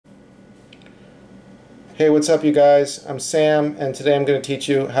Hey, what's up you guys? I'm Sam, and today I'm going to teach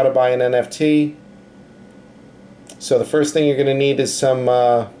you how to buy an NFT. So the first thing you're going to need is some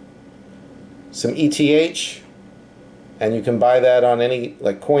ETH, and you can buy that on any,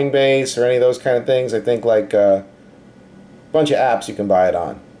 like Coinbase or any of those kind of things. I think like a bunch of apps you can buy it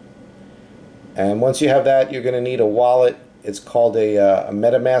on. And once you have that, you're going to need a wallet. It's called a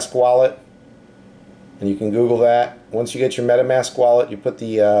MetaMask wallet, and you can Google that. Once you get your MetaMask wallet, you put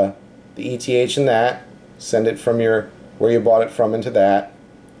the ETH in that. Send it from where you bought it from into that.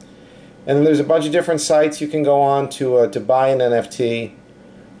 And then there's a bunch of different sites you can go on to buy an NFT.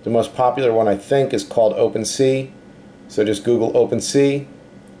 The most popular one, I think, is called OpenSea. So just Google OpenSea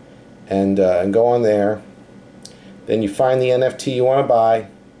and go on there. Then you find the NFT you want to buy,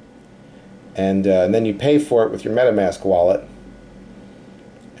 and then you pay for it with your MetaMask wallet.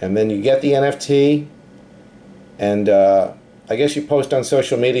 And then you get the NFT, and I guess you post on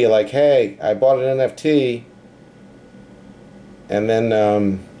social media like, hey, I bought an NFT, and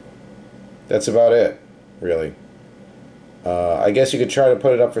then that's about it, really. I guess you could try to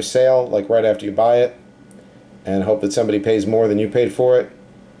put it up for sale like right after you buy it and hope that somebody pays more than you paid for it.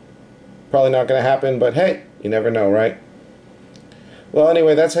 Probably not going to happen, but hey, you never know, right? Well,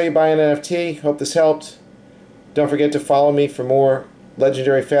 anyway, that's how you buy an NFT. Hope this helped. Don't forget to follow me for more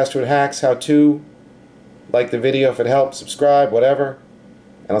legendary fast food hacks, how-to. Like the video if it helps, subscribe, whatever.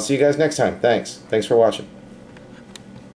 And I'll see you guys next time. Thanks for watching.